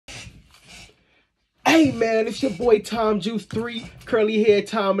Hey man, it's your boy Tom Juice 3, curly hair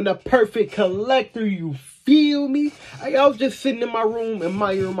Tom, and a perfect collector, you feel me? I was just sitting in my room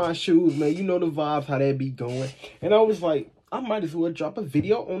admiring my shoes, man. You know the vibes, how that be going. And I was like, I might as well drop a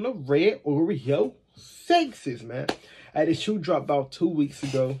video on the red OREO 6s, man. I had a shoe drop about 2 weeks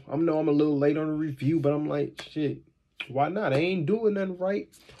ago. I know I'm a little late on the review, but I'm like, shit, why not? I ain't doing nothing right.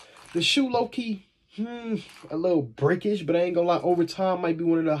 The shoe low-key, a little brickish, but I ain't gonna lie, over time might be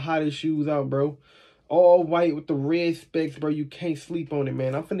one of the hottest shoes out, bro. All white with the red specs, bro. You can't sleep on it,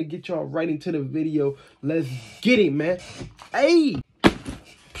 man. I'm finna get y'all right into the video. Let's get it, man. Hey.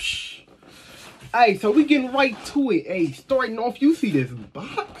 Hey, so we getting right to it. Hey, starting off, you see this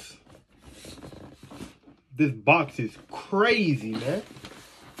box? This box is crazy, man.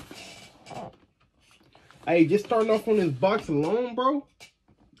 Hey, just starting off on this box alone, bro.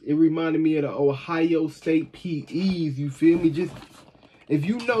 It reminded me of the Ohio State PEs, you feel me? Just, if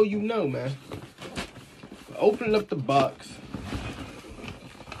you know, you know, man. Opening up the box,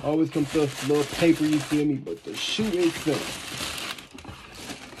 always comes with a little paper, you feel me? But the shoe itself,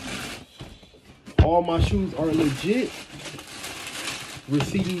 all my shoes are legit.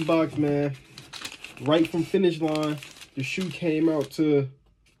 Receiving box, man. Right from finish line, the shoe came out to,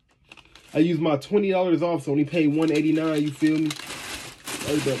 I used my $20 off, so only paid $189, you feel me?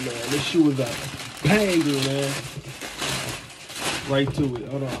 Hold up, man. This shoe is a banger, man. Right to it.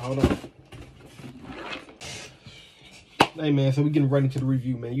 Hold on. Hey man, so we getting right into the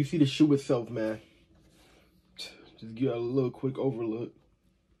review, man. You see the shoe itself, man. Just give a little quick overlook.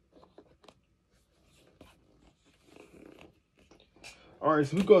 All right,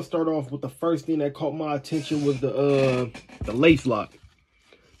 so we're gonna start off with the first thing that caught my attention was the lace lock.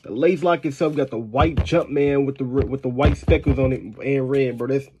 The lace lock itself got the white jump, man, with the white speckles on it and red, bro.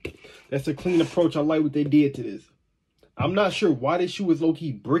 That's a clean approach. I like what they did to this. I'm not sure why this shoe is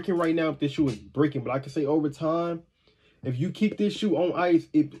low-key bricking right now. If this shoe is bricking, but I can say over time, if you keep this shoe on ice,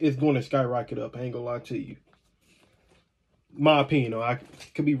 it's going to skyrocket up. I ain't going to lie to you. My opinion, though. I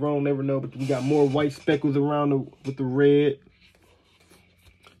could be wrong, never know. But we got more white speckles around with the red.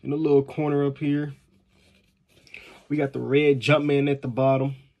 In the little corner up here. We got the red Jumpman at the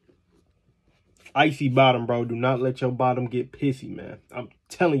bottom. Icy bottom, bro. Do not let your bottom get pissy, man. I'm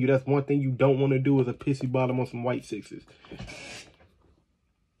telling you, that's one thing you don't want to do is a pissy bottom on some white 6s.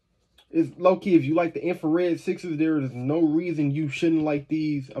 It's low-key, if you like the infrared 6s, there is no reason you shouldn't like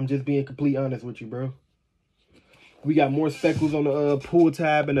these. I'm just being completely honest with you, bro. We got more speckles on the pull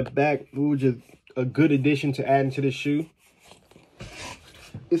tab in the back, which is a good addition to adding to the shoe.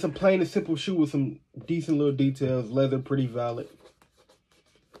 It's a plain and simple shoe with some decent little details. Leather, pretty valid.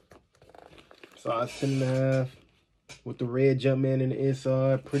 Size 10.5 with the red Jumpman in the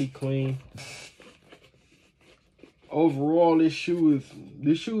inside, pretty clean. Overall, this shoe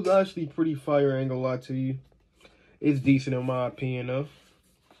is actually pretty fire, I ain't gonna lie to you. It's decent in my opinion, though.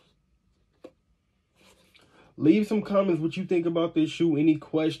 Leave some comments what you think about this shoe. Any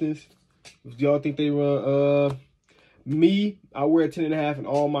questions? If y'all think they run, me, I wear a 10.5 in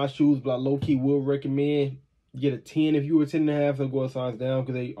all my shoes, but I low-key will recommend get a 10 if you were 10.5. They'll go a size down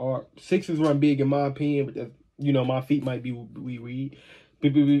because they are 6s run big in my opinion, but that's, you know, my feet might be weird.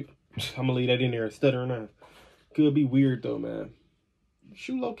 I'm gonna leave that in there, stuttering now. Could be weird though, man.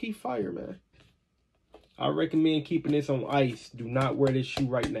 Shoe low-key fire, man. I recommend keeping this on ice. Do not wear this shoe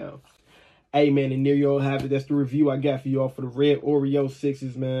right now. Hey, man, and there y'all have it. That's the review I got for y'all for the red OREO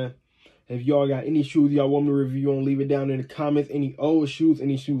 6s, man. If y'all got any shoes y'all want me to review on, leave it down in the comments. Any old shoes,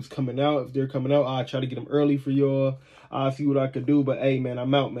 any shoes coming out. If they're coming out, I'll try to get them early for y'all. I'll see what I could do. But, hey, man,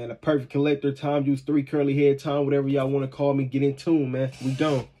 I'm out, man. A perfect collector, Tom Juice 3, curly head Tom, whatever y'all want to call me. Get in tune, man. We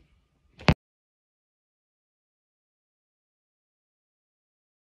gone.